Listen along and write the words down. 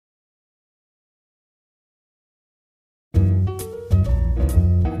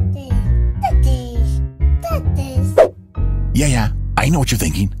Yeah, I know what you're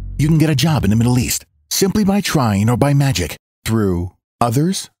thinking. You can get a job in the Middle East simply by trying or by magic, through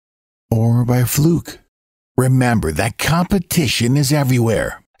others, or by fluke. Remember that competition is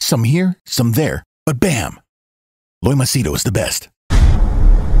everywhere. Some here, some there, but bam! Loy Machedo is the best.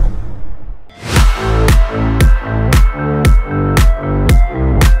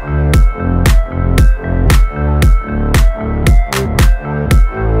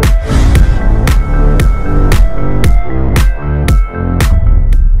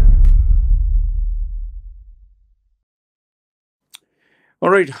 All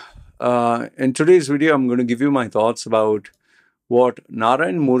right, in today's video, I'm going to give you my thoughts about what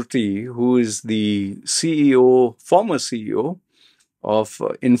Narayana Murthy, who is the CEO, former CEO of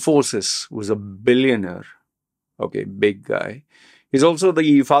Infosys, who's a billionaire, okay, big guy. He's also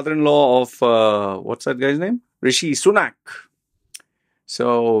the father-in-law of, what's that guy's name? Rishi Sunak.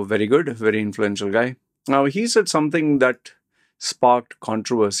 So, very good, very influential guy. Now, he said something that sparked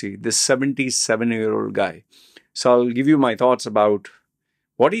controversy, this 77-year-old guy. So, I'll give you my thoughts about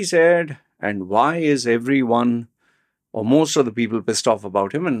what he said and why is everyone or most of the people pissed off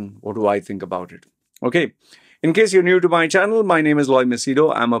about him and what do I think about it. Okay, in case you're new to my channel, my name is Loy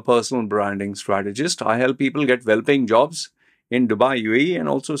Machedo. I'm a personal branding strategist. I help people get well-paying jobs in Dubai, UAE and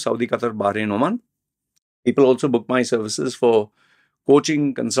also Saudi, Qatar, Bahrain, Oman. People also book my services for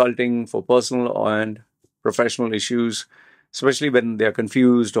coaching, consulting, for personal and professional issues, especially when they're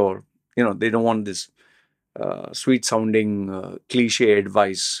confused or, they don't want this sweet-sounding cliche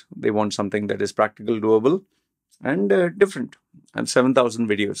advice. They want something that is practical, doable, and different. I have 7,000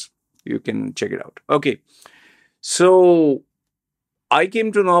 videos. You can check it out. Okay, so I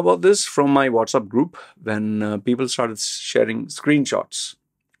came to know about this from my WhatsApp group when people started sharing screenshots.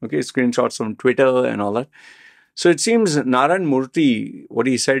 Okay, screenshots from Twitter and all that. So it seems Narayana Murthy, what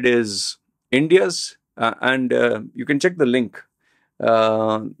he said is India's, and you can check the link.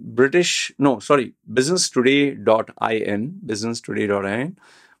 businesstoday.in.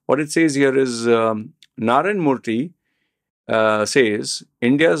 What it says here is Narayana Murthy says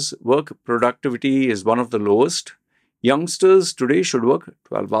India's work productivity is one of the lowest. Youngsters today should work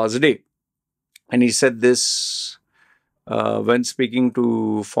 12 hours a day. And he said this when speaking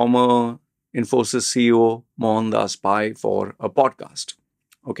to former Infosys CEO Mohandas Pai for a podcast.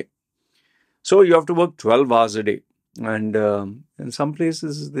 Okay. So you have to work 12 hours a day. And in some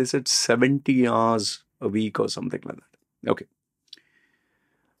places, they said 70 hours a week or something like that. Okay.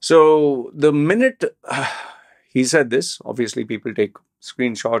 So the minute he said this, obviously people take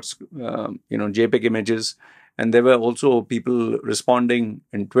screenshots, JPEG images, and there were also people responding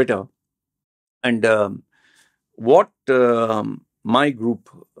in Twitter. And what my group,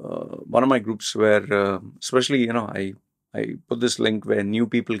 one of my groups where, especially, I put this link where new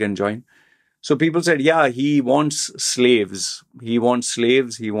people can join. So people said, yeah, he wants slaves. He wants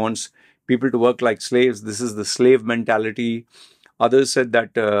slaves. He wants people to work like slaves. This is the slave mentality. Others said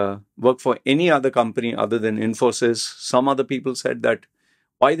that work for any other company other than Infosys. Some other people said that,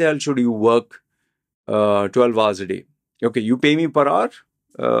 why the hell should you work 12 hours a day? Okay, you pay me per hour.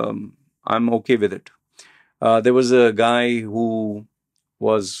 I'm okay with it. There was a guy who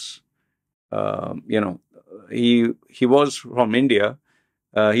was, he was from India.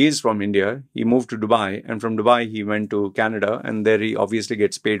 He is from India. He moved to Dubai, and from Dubai he went to Canada, and there he obviously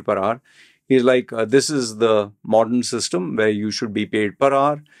gets paid per hour. He's like, this is the modern system where you should be paid per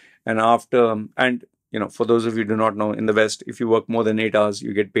hour. And after, for those of you who do not know, in the West, if you work more than 8 hours,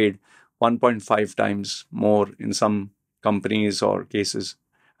 you get paid 1.5 times more in some companies or cases.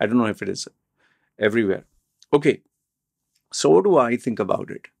 I don't know if it is everywhere. Okay, so what do I think about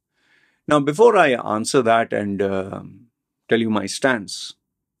it? Now, before I answer that and tell you my stance,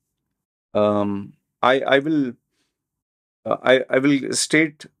 I will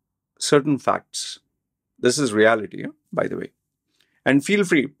state certain facts. This is reality, by the way. And feel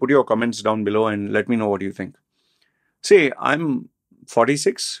free, put your comments down below and let me know what you think. Say, I'm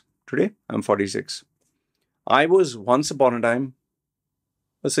 46 today. I'm 46. I was once upon a time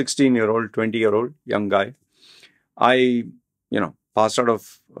a 16-year-old, 20-year-old young guy. I, passed out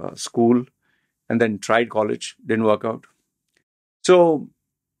of school and then tried college. Didn't work out. So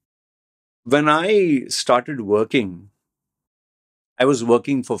when I started working, I was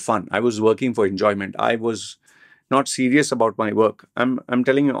working for fun. I was working for enjoyment. I was not serious about my work. I'm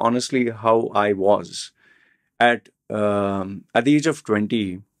telling you honestly how I was. At the age of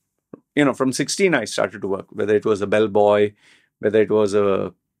 20, from 16 I started to work, whether it was a bellboy, whether it was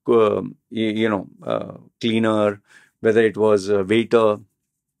a, cleaner, whether it was a waiter.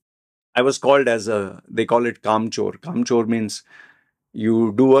 I was called as they call it kamchor. Kamchor means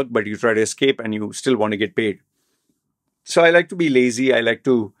you do work, but you try to escape and you still want to get paid. So I like to be lazy. I like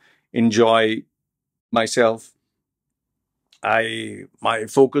to enjoy myself. My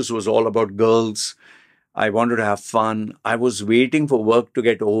focus was all about girls. I wanted to have fun. I was waiting for work to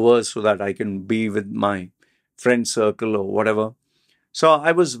get over so that I can be with my friend circle or whatever. So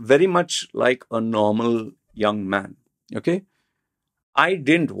I was very much like a normal young man. Okay. I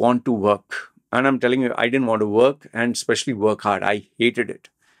didn't want to work. And I'm telling you, I didn't want to work and especially work hard. I hated it.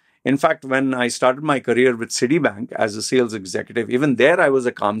 In fact, when I started my career with Citibank as a sales executive, even there I was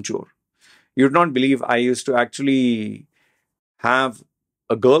a calm chore. You'd not believe I used to actually have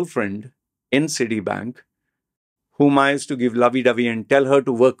a girlfriend in Citibank whom I used to give lovey-dovey and tell her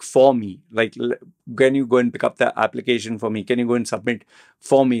to work for me. Like, can you go and pick up the application for me? Can you go and submit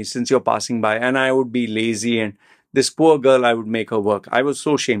for me since you're passing by? And I would be lazy, and this poor girl, I would make her work. I was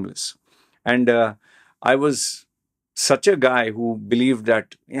so shameless. And I was such a guy who believed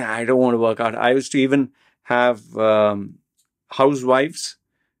that, yeah, I don't want to work out. I used to even have housewives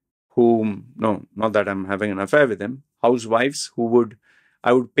whom, no, not that I'm having an affair with them, housewives who would,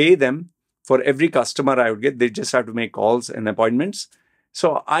 I would pay them for every customer I would get. They just have to make calls and appointments.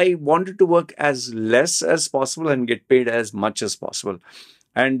 So I wanted to work as less as possible and get paid as much as possible.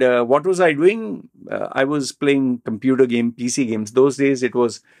 And what was I doing? I was playing computer game, PC games. Those days it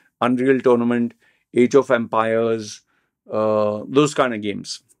was Unreal Tournament, Age of Empires, those kind of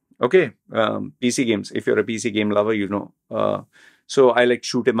games. Okay, PC games. If you're a PC game lover, you know. So I like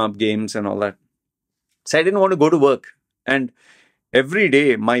shoot 'em up games and all that. So I didn't want to go to work. And every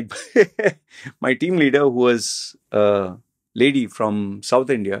day, my my team leader, who was a lady from South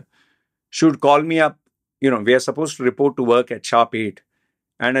India, should call me up. You know, we are supposed to report to work at sharp 8.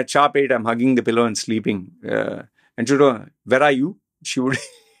 And at sharp 8, I'm hugging the pillow and sleeping. And she would go, where are you? She would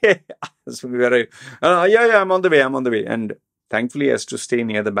ask me, where are you? Yeah, I'm on the way. I'm on the way. And thankfully, I has to stay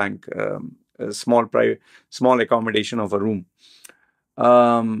near the bank, a small accommodation of a room.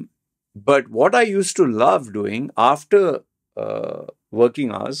 But what I used to love doing after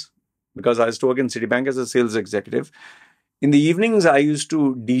working hours, because I used to work in Citibank as a sales executive, in the evenings, I used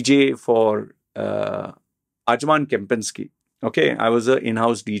to DJ for Ajman Kempinski. Okay, I was an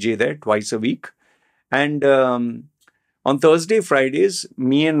in-house DJ there twice a week. And on Thursday, Fridays,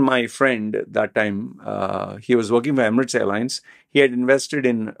 me and my friend that time, he was working for Emirates Airlines. He had invested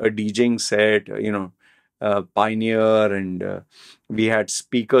in a DJing set, Pioneer, and we had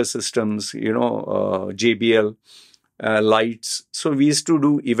speaker systems, JBL lights. So we used to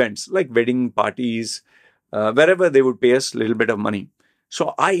do events like wedding parties, wherever they would pay us a little bit of money.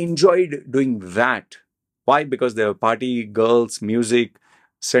 So I enjoyed doing that. Why? Because there were party, girls, music,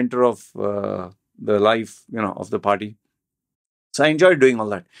 center of the life, of the party. So I enjoyed doing all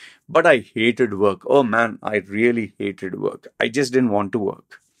that. But I hated work. Oh man, I really hated work. I just didn't want to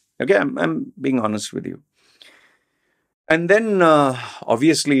work. Okay, I'm being honest with you. And then,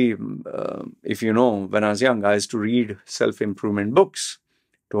 obviously, if you know, when I was young, I used to read self-improvement books,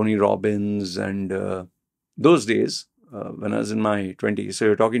 Tony Robbins, and those days, when I was in my 20s, so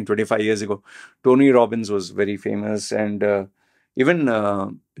you're talking 25 years ago, Tony Robbins was very famous, and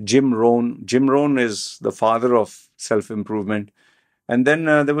even Jim Rohn. Jim Rohn is the father of self-improvement. And then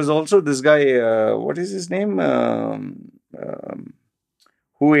there was also this guy, what is his name?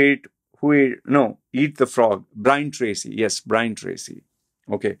 Who ate, no, Eat the Frog. Brian Tracy. Yes, Brian Tracy.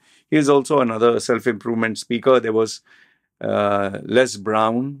 Okay. He is also another self-improvement speaker. There was Les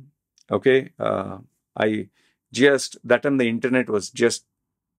Brown. Okay. That time the internet was just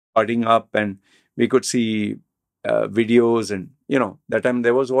budding up and we could see videos, and, that time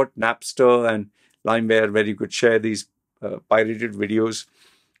there was Napster and LimeWire, where you could share these pirated videos.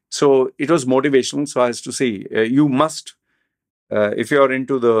 So it was motivational. So I was to say, you must, if you're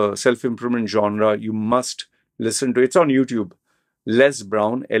into the self-improvement genre, you must listen to, it's on YouTube, Les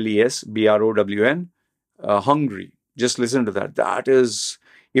Brown, LESBROWN, Hungry. Just listen to that. That is,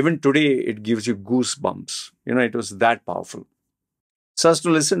 even today, it gives you goosebumps. It was that powerful. So I was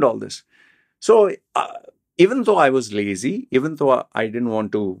to listen to all this. So even though I was lazy, even though I didn't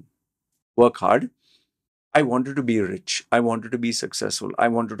want to work hard, I wanted to be rich. I wanted to be successful. I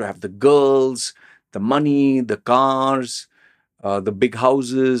wanted to have the girls, the money, the cars, the big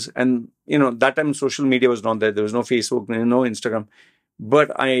houses. And, that time social media was not there. There was no Facebook, no Instagram.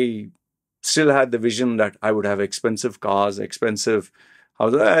 But I still had the vision that I would have expensive cars, expensive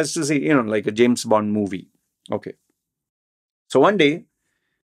houses. As to say, like a James Bond movie. Okay. So one day,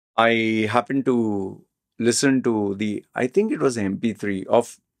 I happened to listen to I think it was MP3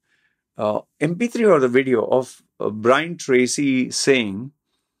 of, MP3 or the video of Brian Tracy saying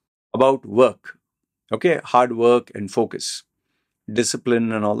about work. Okay. Hard work and focus,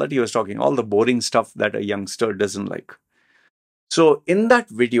 discipline and all that. He was talking all the boring stuff that a youngster doesn't like. So in that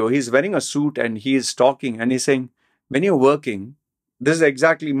video, he's wearing a suit and he is talking and he's saying, when you're working, this is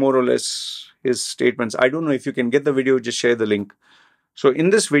exactly more or less his statements. I don't know if you can get the video, just share the link. So in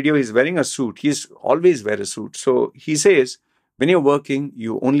this video, he's wearing a suit. He's always wear a suit. So he says, when you're working,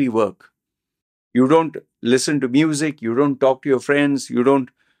 you only work. You don't listen to music. You don't talk to your friends. You don't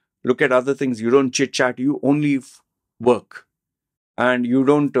look at other things. You don't chit chat. You only work. And you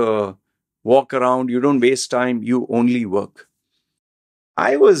don't walk around. You don't waste time. You only work.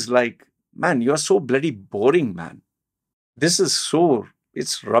 I was like, man, you're so bloody boring, man. This is so,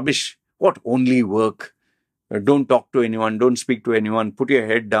 it's rubbish. What only work? Don't talk to anyone. Don't speak to anyone. Put your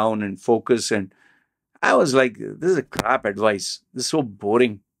head down and focus. And I was like, this is a crap advice. This is so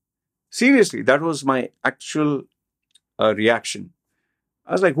boring. Seriously, that was my actual reaction.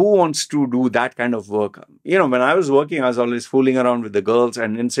 I was like, who wants to do that kind of work? You know, when I was working, I was always fooling around with the girls.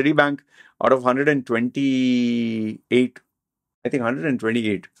 And in Citibank, out of 128, I think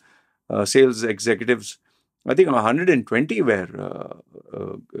 128 sales executives, I think 120 were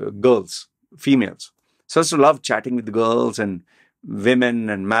girls, females. So I used to love chatting with girls and women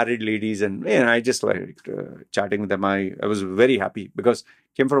and married ladies. And I just liked chatting with them. I was very happy because I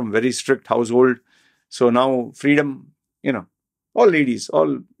came from a very strict household. So now freedom, all ladies,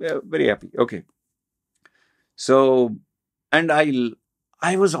 all very happy. Okay. So, and I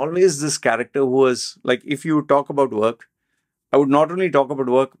was always this character who was like, if you talk about work, I would not only talk about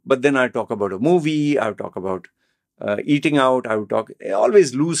work, but then I talk about a movie, I would talk about eating out, I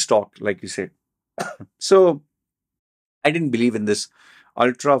always lose talk, like you said. So I didn't believe in this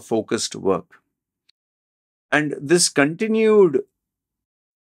ultra focused work. And this continued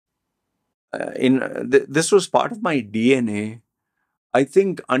this was part of my DNA, I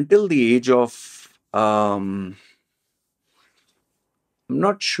think, until the age of, I'm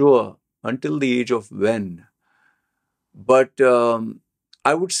not sure until the age of when, but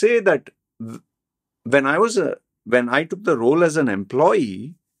I would say that when I took the role as an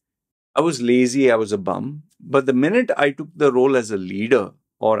employee, I was lazy, I was a bum. But the minute I took the role as a leader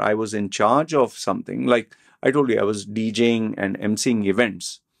or I was in charge of something, like I told you, I was DJing and emceeing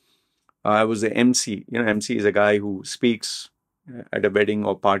events. I was the MC. MC is a guy who speaks at a wedding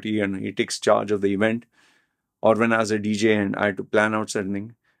or party and he takes charge of the event. Or when I was a DJ and I had to plan out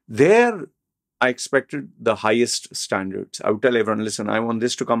something, there I expected the highest standards. I would tell everyone, listen, I want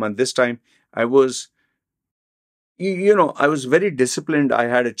this to come at this time. I was very disciplined. I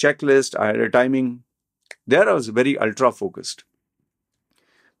had a checklist. I had a timing. There I was very ultra focused.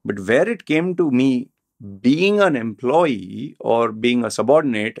 But where it came to me being an employee or being a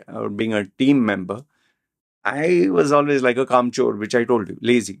subordinate or being a team member, I was always like a kamchor, which I told you,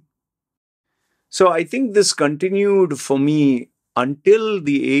 lazy. So I think this continued for me until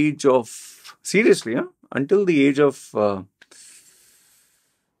the age of, seriously, until the age of, I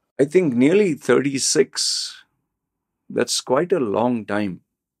think nearly 36. That's quite a long time.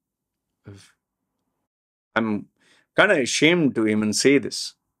 I'm kind of ashamed to even say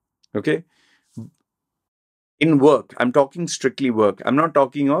this. Okay. In work, I'm talking strictly work. I'm not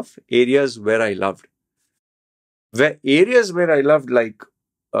talking of areas where I loved. Areas where I loved, like,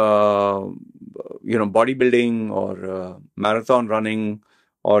 bodybuilding or marathon running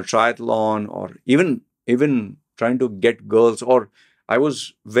or triathlon or even trying to get girls, or I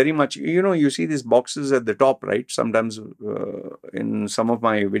was very much, you see these boxes at the top, right? Sometimes in some of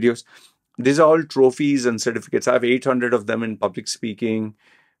my videos, these are all trophies and certificates. I have 800 of them in public speaking,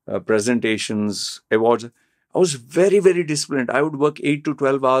 presentations, awards. I was very, very disciplined. I would work 8 to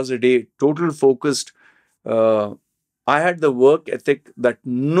 12 hours a day, total focused. I had the work ethic that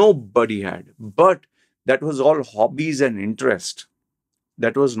nobody had, but that was all hobbies and interest.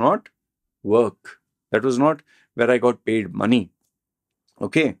 That was not work. That was not where I got paid money.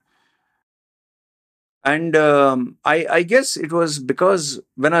 Okay. And I guess it was because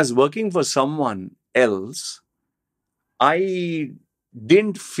when I was working for someone else, I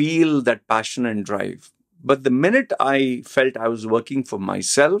didn't feel that passion and drive. But the minute I felt I was working for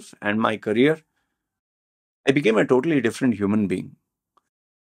myself and my career, I became a totally different human being.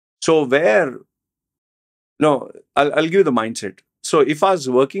 So I'll give you the mindset. So if I was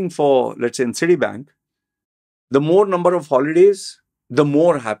working for, let's say in Citibank, the more number of holidays, the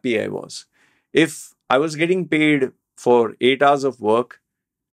more happy I was. If I was getting paid for 8 hours of work,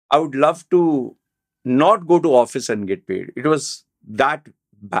 I would love to not go to office and get paid. It was that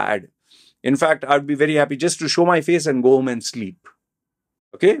bad. In fact, I'd be very happy just to show my face and go home and sleep.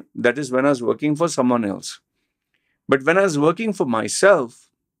 Okay? That is when I was working for someone else. But when I was working for myself,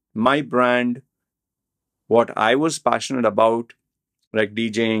 my brand, what I was passionate about, like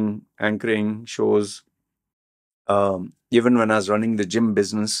DJing, anchoring shows, even when I was running the gym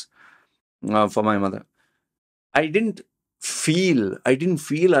business for my mother. I didn't feel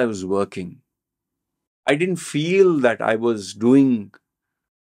I was working. I didn't feel that I was doing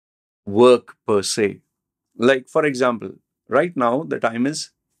work per se. Like, for example, right now the time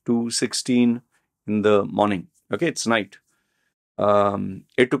is 2:16 in the morning. Okay, it's night.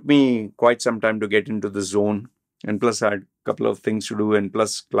 It took me quite some time to get into the zone, and plus I had a couple of things to do, and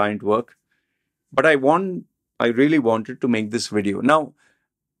plus client work. But I really wanted to make this video. Now,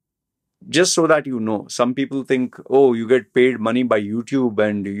 just so that you know, some people think, oh, you get paid money by YouTube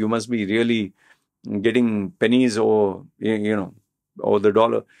and you must be really getting pennies or, or the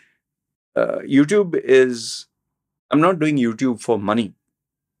dollar. YouTube is, I'm not doing YouTube for money.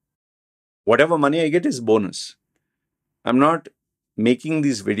 Whatever money I get is bonus. I'm not making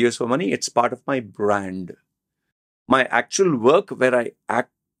these videos for money. It's part of my brand. My actual work where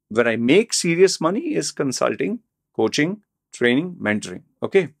I make serious money is consulting, coaching, training, mentoring.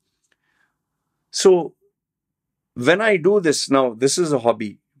 Okay. So when I do this now, this is a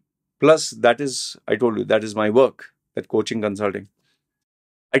hobby. Plus, I told you, that is my work, that coaching, consulting.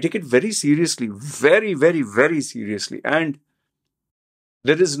 I take it very seriously, very, very, very seriously. And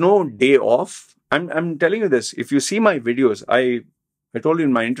there is no day off. I'm telling you this. If you see my videos, I told you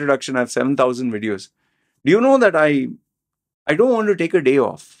in my introduction, I have 7,000 videos. Do you know that I don't want to take a day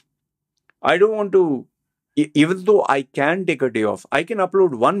off? I don't want to, even though I can take a day off, I can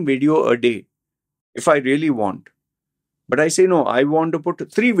upload one video a day if I really want. But I say, no, I want to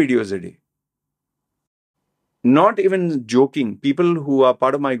put 3 videos a day. Not even joking. People who are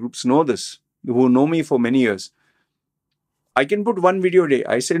part of my groups know this, who know me for many years. I can put 1 video a day.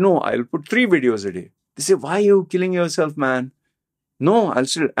 I say, no, I'll put 3 videos a day. They say, why are you killing yourself, man? No, I'll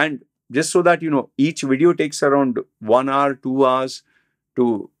still. And just so that you know, each video takes around 1 hour, 2 hours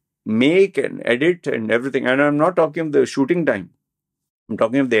to make and edit and everything. And I'm not talking of the shooting time. I'm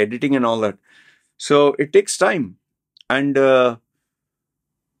talking of the editing and all that. So it takes time. And I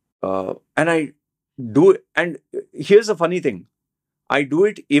do it. And here's the funny thing. I do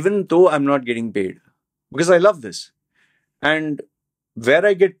it even though I'm not getting paid because I love this. And where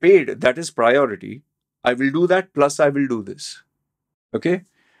I get paid, that is priority. I will do that, plus I will do this. Okay?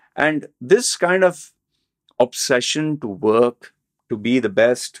 And this kind of obsession to work, to be the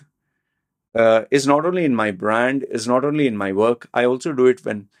best, is not only in my brand, is not only in my work. I also do it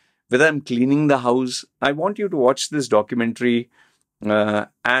whether I'm cleaning the house. I want you to watch this documentary,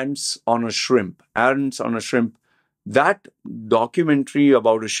 Ants on a Shrimp. Ants on a Shrimp. That documentary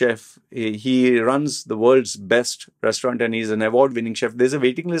about a chef, he runs the world's best restaurant and he's an award-winning chef. There's a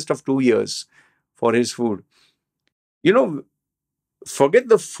waiting list of 2 years for his food. You know, forget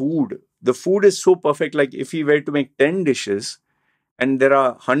the food. The food is so perfect. Like if he were to make 10 dishes and there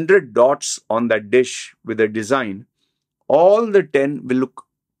are 100 dots on that dish with a design, all the 10 will look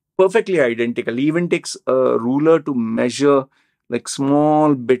perfectly identical. He even takes a ruler to measure like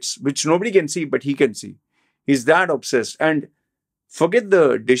small bits, which nobody can see, but he can see. He's that obsessed. And forget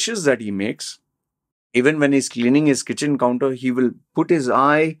the dishes that he makes. Even when he's cleaning his kitchen counter, he will put his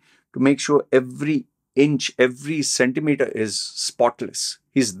eye to make sure every inch, every centimeter is spotless.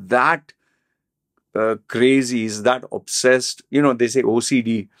 He's that crazy. He's that obsessed. You know, they say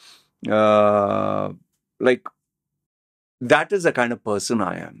OCD. Like, that is the kind of person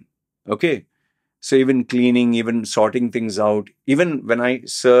I am. Okay. So even cleaning, even sorting things out, even when I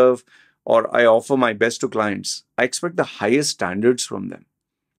serve or I offer my best to clients, I expect the highest standards from them.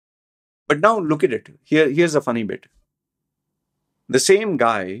 But now look at it. Here's a funny bit. The same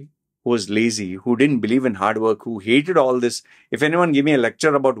guy who was lazy, who didn't believe in hard work, who hated all this. If anyone gave me a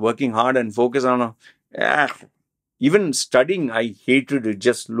lecture about working hard and focus on even studying, I hated it,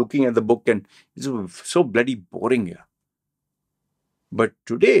 just looking at the book, and it's so bloody boring here. But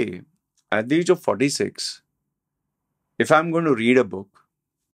today, at the age of 46, if I'm going to read a book,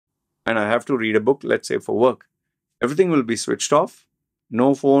 and I have to read a book, let's say for work, everything will be switched off.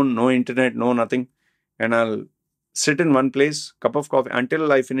 No phone, no internet, no nothing. And I'll sit in one place, cup of coffee,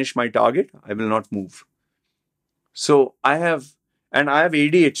 until I finish my target. I will not move. So I have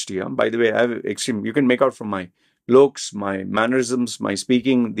ADHD. By the way, I have extreme. You can make out from my looks, my mannerisms, my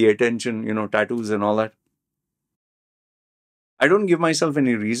speaking, the attention, tattoos and all that. I don't give myself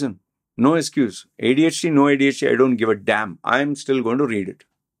any reason. No excuse. ADHD, no ADHD, I don't give a damn. I'm still going to read it.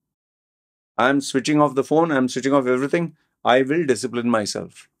 I'm switching off the phone. I'm switching off everything. I will discipline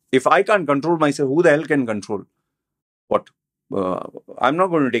myself. If I can't control myself, who the hell can control? What? I'm not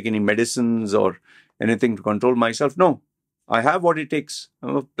going to take any medicines or anything to control myself. No. I have what it takes.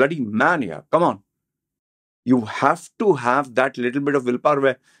 I'm a bloody man here. Come on. You have to have that little bit of willpower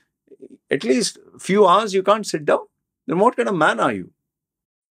where at least a few hours you can't sit down. then what kind of man are you?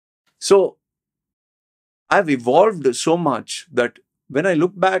 So I've evolved so much that when I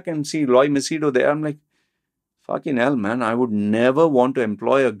look back and see Loy Machedo there, I'm like, fucking hell, man, I would never want to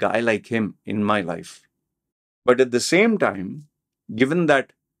employ a guy like him in my life. But at the same time, given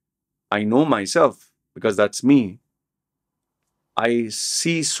that I know myself, because that's me, I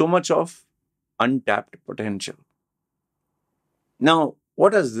see so much of untapped potential. Now,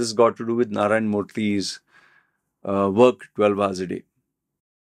 what has this got to do with Narayana Murthy's work 12 hours a day?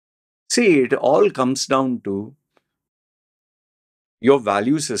 See, it all comes down to your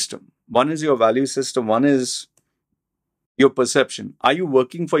value system. One is your value system, one is your perception. Are you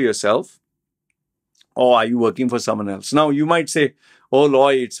working for yourself or are you working for someone else? Now, you might say, oh,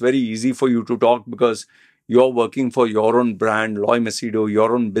 Loy, it's very easy for you to talk because you're working for your own brand, Loy Machedo,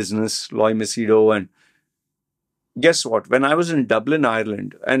 your own business, Loy Machedo. And guess what? When I was in Dublin,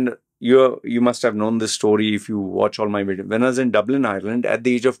 Ireland, and you must have known this story if you watch all my videos. When I was in Dublin, Ireland, at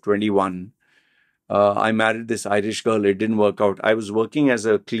the age of 21, I married this Irish girl. It didn't work out. I was working as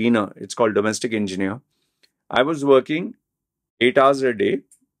a cleaner. It's called domestic engineer. I was working 8 hours a day,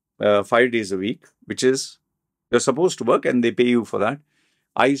 5 days a week, which is you're supposed to work and they pay you for that.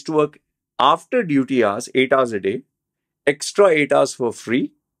 I used to work after duty hours, 8 hours a day, extra 8 hours for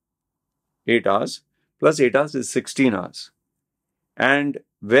free, 8 hours, plus 8 hours is 16 hours. And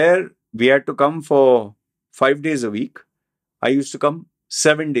where we had to come for 5 days a week, I used to come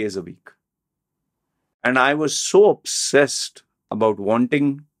 7 days a week. And I was so obsessed about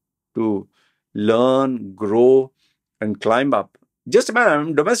wanting to learn, grow, and climb up. Just imagine, I'm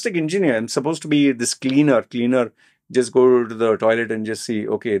a domestic engineer. I'm supposed to be this cleaner. Just go to the toilet and just see,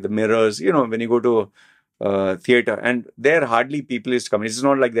 okay, the mirrors, when you go to theater, and there hardly people is coming. It's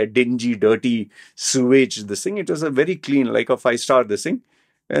not like that dingy, dirty sewage, this thing. It was a very clean, like a 5-star, this thing.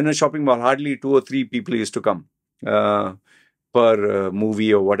 In a shopping mall, hardly 2 or 3 people used to come per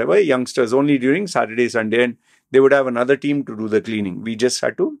movie or whatever. Youngsters only during Saturday, Sunday, and they would have another team to do the cleaning. We just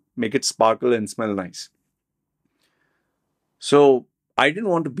had to make it sparkle and smell nice. So I didn't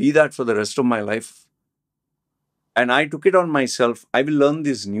want to be that for the rest of my life. And I took it on myself. I will learn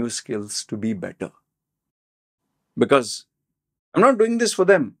these new skills to be better. Because I'm not doing this for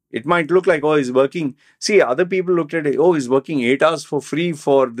them. It might look like, oh, he's working. See, other people looked at it, oh, he's working 8 hours for free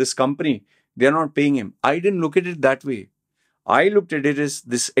for this company. They're not paying him. I didn't look at it that way. I looked at it as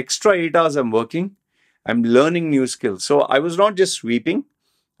this extra 8 hours I'm working, I'm learning new skills. So I was not just sweeping.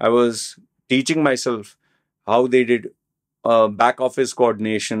 I was teaching myself how they did back office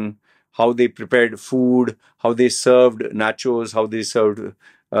coordination, how they prepared food, how they served nachos, how they served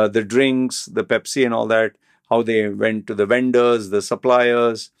the drinks, the Pepsi and all that, how they went to the vendors, the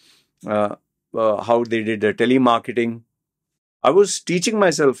suppliers, how they did the telemarketing. I was teaching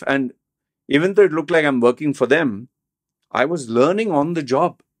myself, and even though it looked like I'm working for them, I was learning on the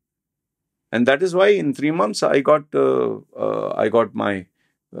job. And that is why in 3 months I got my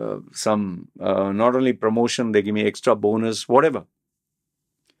not only promotion, they give me extra bonus, whatever.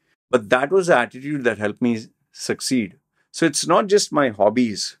 But that was the attitude that helped me succeed. So it's not just my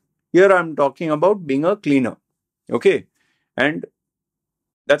hobbies. Here I'm talking about being a cleaner. Okay. And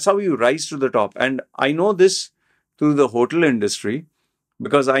that's how you rise to the top. And I know this through the hotel industry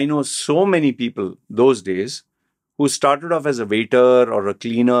because I know so many people those days who started off as a waiter or a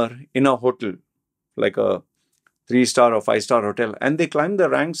cleaner in a hotel, like a 3-star or 5-star hotel, and they climbed the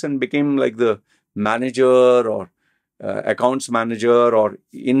ranks and became like the manager or accounts manager, or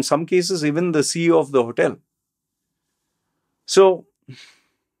in some cases, even the CEO of the hotel. So,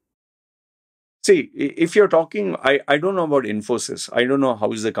 see, if you're talking, I don't know about Infosys. I don't know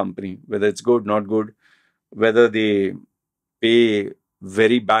how is the company, whether it's good, not good, whether they pay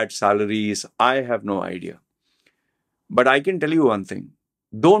very bad salaries. I have no idea. But I can tell you one thing.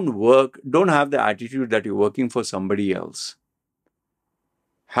 Don't have the attitude that you're working for somebody else.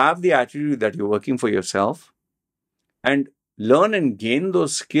 Have the attitude that you're working for yourself and learn and gain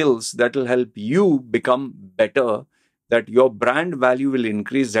those skills that will help you become better, that your brand value will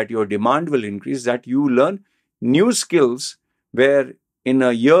increase, that your demand will increase, that you learn new skills where in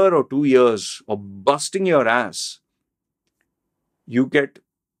a year or 2 years of busting your ass, you get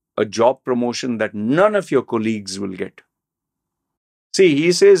a job promotion that none of your colleagues will get. See,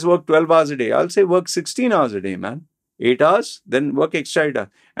 he says work 12 hours a day. I'll say work 16 hours a day, man. 8 hours, then work extra 8 hours.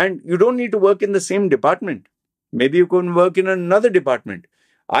 And you don't need to work in the same department. Maybe you can work in another department.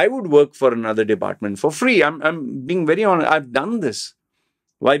 I would work for another department for free. I'm being very honest. I've done this.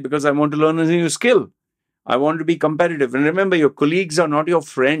 Why? Because I want to learn a new skill. I want to be competitive. And remember, your colleagues are not your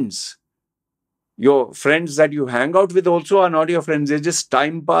friends. Your friends that you hang out with also are not your friends. They're just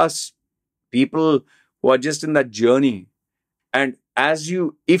time pass people who are just in that journey. And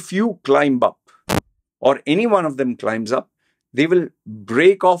if you climb up, or any one of them climbs up, they will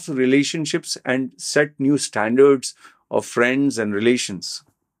break off relationships and set new standards of friends and relations.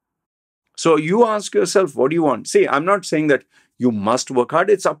 So you ask yourself, what do you want? See, I'm not saying that you must work hard.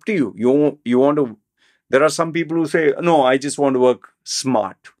 It's up to you. You want to. There are some people who say, no, I just want to work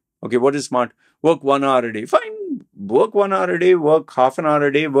smart. Okay, what is smart? Work 1 hour a day. Fine. Work 1 hour a day, work half an hour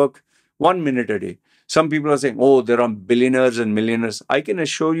a day, work 1 minute a day. Some people are saying, oh, there are billionaires and millionaires. I can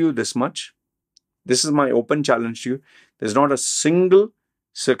assure you this much. This is my open challenge to you. There's not a single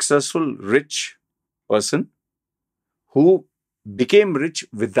successful rich person who became rich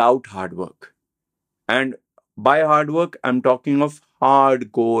without hard work. And by hard work, I'm talking of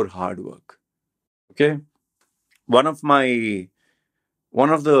hardcore hard work. Okay. One of the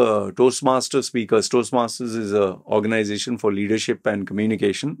Toastmaster speakers, Toastmasters is an organization for leadership and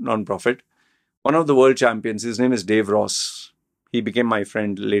communication, non-profit. One of the world champions, his name is Dave Ross. He became my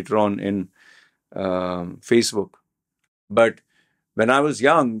friend later on in Facebook. But when I was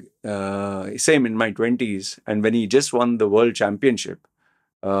young, same in my 20s, and when he just won the world championship,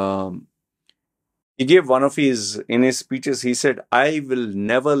 he gave in his speeches, he said, I will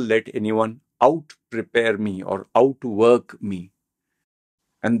never let anyone out-prepare me or outwork me.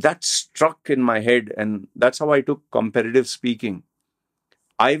 And that struck in my head, and that's how I took competitive speaking.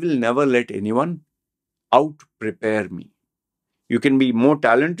 I will never let anyone out-prepare me. You can be more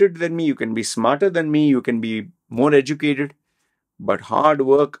talented than me, you can be smarter than me, you can be more educated, but hard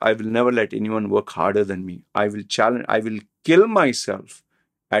work, I will never let anyone work harder than me. I will kill myself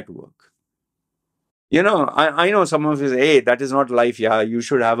at work. I know some of you say, hey, that is not life. Yeah, you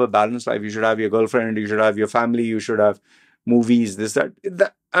should have a balanced life. You should have your girlfriend, you should have your family, you should have movies, this,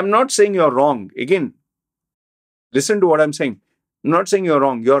 that. I'm not saying you're wrong. Again, listen to what I'm saying. I'm not saying you're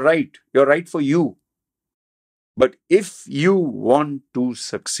wrong. You're right. You're right for you. But if you want to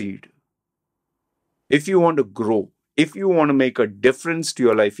succeed, if you want to grow, if you want to make a difference to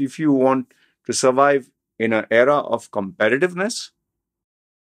your life, if you want to survive in an era of competitiveness,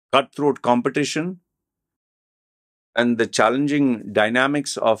 cutthroat competition, and the challenging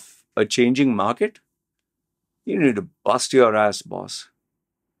dynamics of a changing market, you need to bust your ass, boss.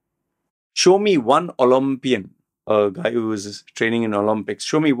 Show me one Olympian, a guy who is training in Olympics.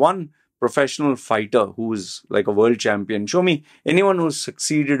 Show me one professional fighter who is like a world champion. Show me anyone who's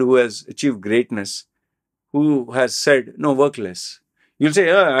succeeded, who has achieved greatness, who has said, no, work less. You'll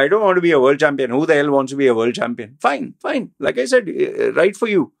say, I don't want to be a world champion. Who the hell wants to be a world champion? Fine, fine. Like I said, right for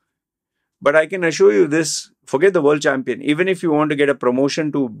you. But I can assure you this, forget the world champion. Even if you want to get a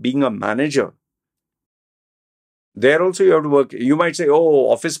promotion to being a manager, there also you have to work. You might say,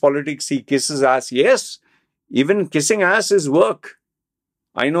 oh, office politics, he kisses ass. Yes, even kissing ass is work.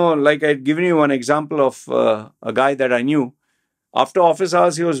 I know, like I'd given you one example of a guy that I knew. After office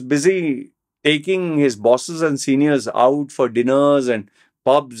hours, he was busy taking his bosses and seniors out for dinners and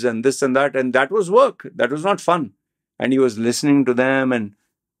pubs and this and that. And that was work. That was not fun. And he was listening to them, and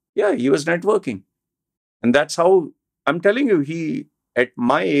yeah, he was networking. And that's how, I'm telling you, at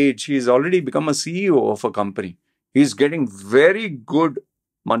my age, he's already become a CEO of a company. He's getting very good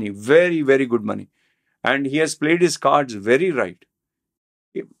money, very, very good money. And he has played his cards very right.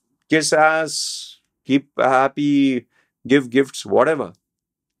 Kiss ass, keep happy, give gifts, whatever.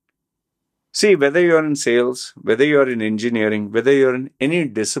 See, whether you're in sales, whether you're in engineering, whether you're in any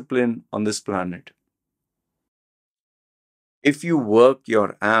discipline on this planet, if you work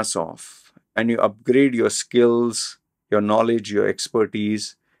your ass off and you upgrade your skills, your knowledge, your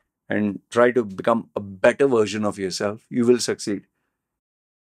expertise, and try to become a better version of yourself, you will succeed.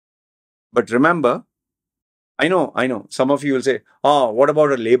 But remember, I know, some of you will say, what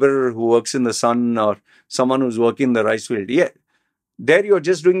about a laborer who works in the sun or someone who's working in the rice field? Yeah, there you're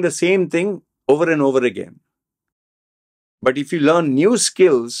just doing the same thing over and over again. But if you learn new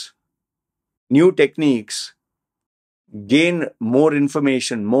skills, new techniques, gain more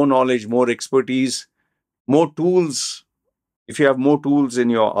information, more knowledge, more expertise, more tools, if you have more tools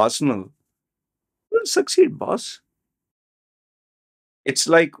in your arsenal, you'll succeed, boss. It's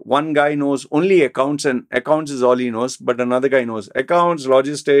like one guy knows only accounts, and accounts is all he knows, but another guy knows accounts,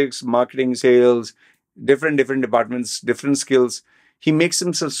 logistics, marketing, sales, different departments, different skills. He makes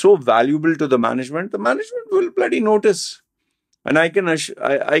himself so valuable to the management will bloody notice. And I can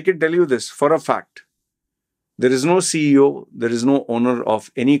tell you this for a fact. There is no CEO, there is no owner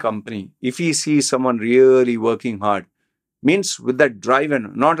of any company. If he sees someone really working hard, means with that drive,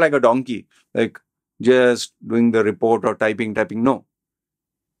 and not like a donkey, like just doing the report or typing, no.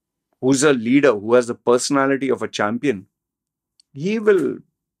 Who's a leader, who has the personality of a champion, he will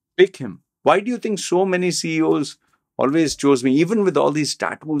pick him. Why do you think so many CEOs always chose me, even with all these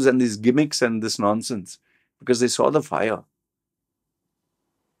tattoos and these gimmicks and this nonsense? Because they saw the fire.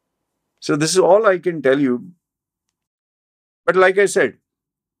 So this is all I can tell you. But like I said,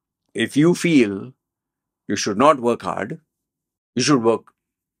 if you feel you should not work hard, you should work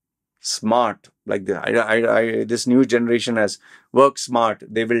smart. Like this new generation has work smart.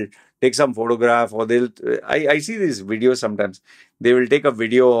 They will take some photograph, or I see these videos sometimes. They will take a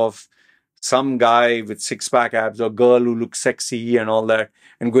video of some guy with six-pack abs or girl who looks sexy and all that,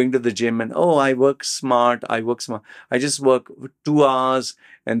 and going to the gym and, oh, I work smart. I just work 2 hours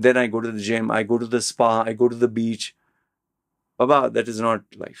and then I go to the gym. I go to the spa. I go to the beach. Baba, that is not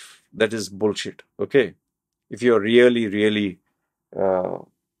life. That is bullshit. Okay. If you're really, really, uh,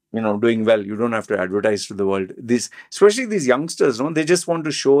 doing well, you don't have to advertise to the world. Especially these youngsters, they just want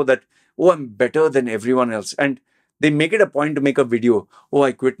to show that, oh, I'm better than everyone else. And they make it a point to make a video. Oh,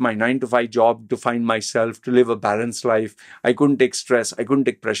 I quit my 9 to 5 job to find myself, to live a balanced life. I couldn't take stress. I couldn't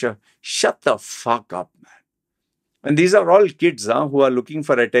take pressure. Shut the fuck up, man. And these are all kids who are looking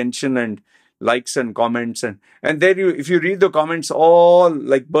for attention and likes and comments. And there if you read the comments, all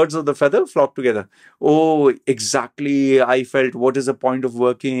like birds of the feather flock together. Oh, exactly. I felt, what is the point of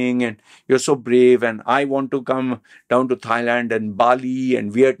working? And you're so brave. And I want to come down to Thailand and Bali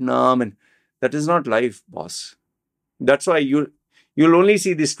and Vietnam. And that is not life, boss. That's why you'll only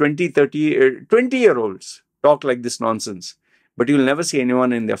see these 20-year-olds talk like this nonsense. But you'll never see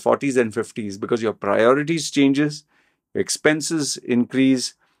anyone in their 40s and 50s, because your priorities changes, your expenses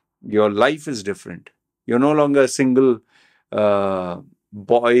increase, your life is different. You're no longer a single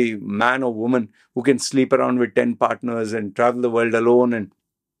boy, man or woman who can sleep around with 10 partners and travel the world alone and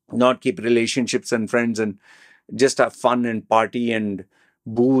not keep relationships and friends and just have fun and party and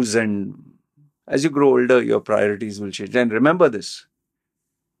booze. And as you grow older, your priorities will change. And remember this.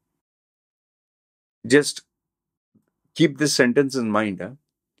 Just keep this sentence in mind.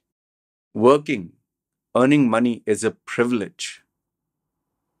 Working, earning money is a privilege.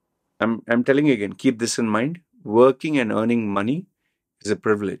 I'm telling you again, keep this in mind. Working and earning money is a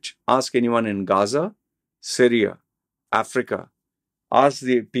privilege. Ask anyone in Gaza, Syria, Africa. Ask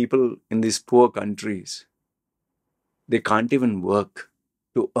the people in these poor countries. They can't even work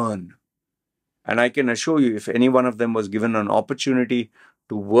to earn. And I can assure you, if any one of them was given an opportunity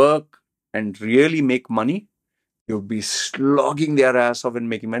to work and really make money, you'll be slogging their ass off and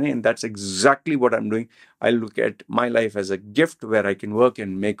making money. And that's exactly what I'm doing. I look at my life as a gift where I can work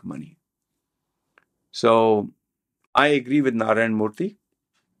and make money. So I agree with Narayana Murthy.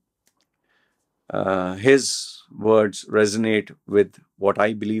 His words resonate with what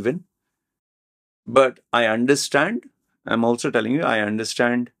I believe in. But I understand. I'm also telling you, I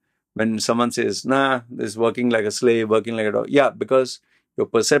understand when someone says, nah, this is working like a slave, working like a dog. Yeah, because your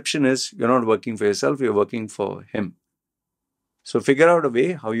perception is you're not working for yourself, you're working for him. So figure out a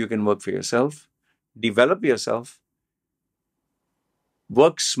way how you can work for yourself, develop yourself,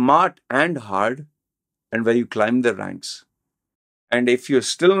 work smart and hard, and where you climb the ranks. And if you're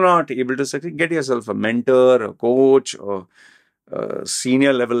still not able to succeed, get yourself a mentor, a coach, or a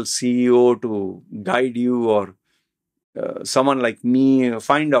senior level CEO to guide you, or someone like me.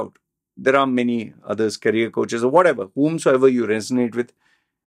 Find out. There are many others, career coaches or whatever, whomsoever you resonate with,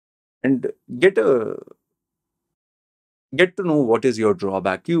 and get to know what is your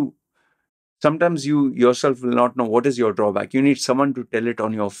drawback. Sometimes you yourself will not know what is your drawback. You need someone to tell it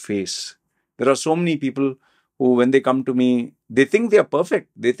on your face. There are so many people who, when they come to me, they think they are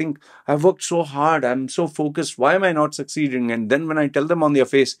perfect. They think, I've worked so hard, I'm so focused, why am I not succeeding? And then when I tell them on their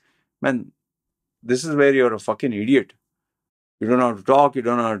face, man, this is where you're a fucking idiot. You don't know how to talk, you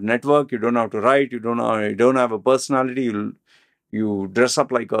don't know how to network, you don't know how to write, you don't have a personality, you dress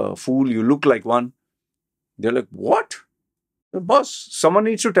up like a fool, you look like one. They're like, what? Boss, someone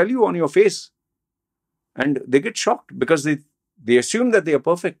needs to tell you on your face. And they get shocked because they assume that they are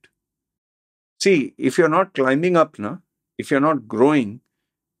perfect. See, if you're not climbing up, if you're not growing,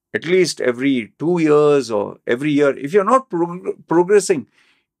 at least every 2 years or every year, if you're not progressing,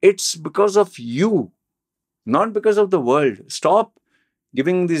 it's because of you, not because of the world. Stop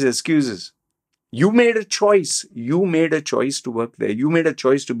giving these excuses. You made a choice. You made a choice to work there. You made a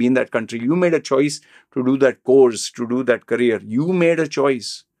choice to be in that country. You made a choice to do that course, to do that career. You made a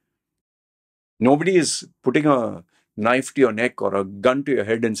choice. Nobody is putting a knife to your neck or a gun to your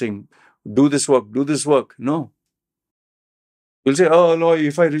head and saying, do this work, do this work. No. You'll say, oh, Loy,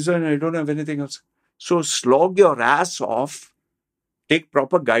 if I resign, I don't have anything else. So slog your ass off, take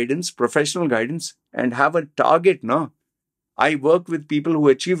proper guidance, professional guidance, and have a target. No. I work with people who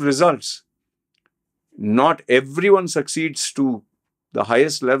achieve results. Not everyone succeeds to the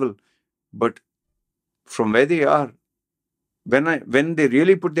highest level. But from where they are, when they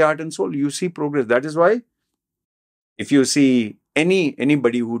really put their heart and soul, you see progress. That is why if you see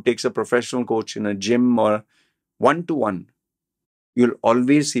anybody who takes a professional coach in a gym or one-to-one, you'll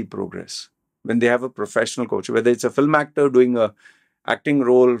always see progress when they have a professional coach. Whether it's a film actor doing a acting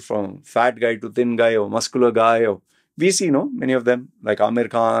role from fat guy to thin guy or muscular guy, or we see, many of them like Amir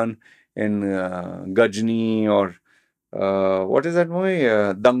Khan in Gajni, or what is that movie?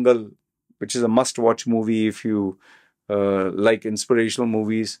 Dangal, which is a must-watch movie if you like inspirational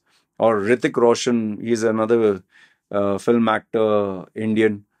movies. Or Hrithik Roshan, he's another film actor,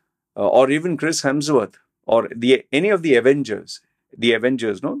 Indian. Or even Chris Hemsworth, or any of the Avengers. The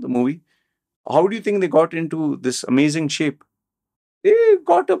Avengers, no, the movie. How do you think they got into this amazing shape? They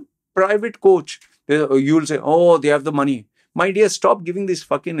got a private coach. You'll say, oh, they have the money. My dear, stop giving these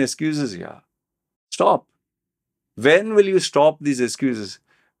fucking excuses, yeah. Stop. When will you stop these excuses?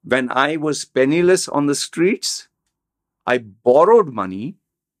 When I was penniless on the streets, I borrowed money,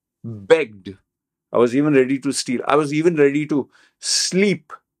 begged. I was even ready to steal. I was even ready to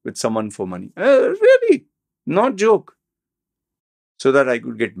sleep with someone for money. Really, not joke. So that I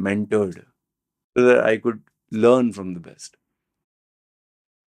could get mentored, so that I could learn from the best.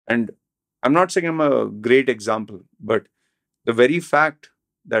 And I'm not saying I'm a great example, but the very fact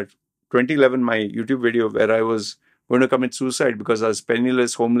that 2011, my YouTube video where I was going to commit suicide because I was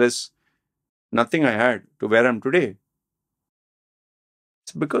penniless, homeless, nothing I had to where I'm today,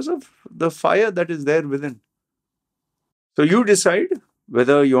 it's because of the fire that is there within. So you decide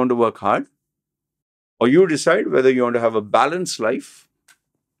whether you want to work hard, or you decide whether you want to have a balanced life.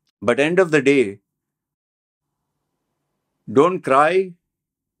 But end of the day, don't cry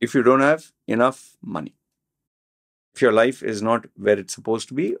if you don't have enough money. If your life is not where it's supposed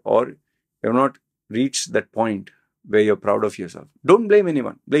to be, or you have not reached that point where you're proud of yourself, don't blame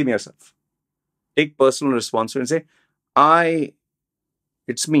anyone. Blame yourself. Take personal responsibility and say,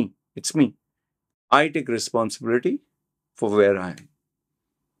 it's me. It's me. I take responsibility for where I am.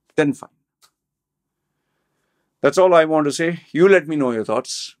 Then fine. That's all I want to say. You let me know your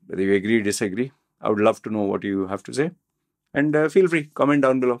thoughts, whether you agree, disagree. I would love to know what you have to say. And feel free, comment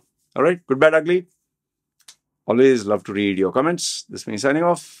down below. All right, good, bad, ugly. Always love to read your comments. This means signing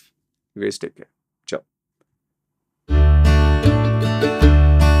off. You guys take care.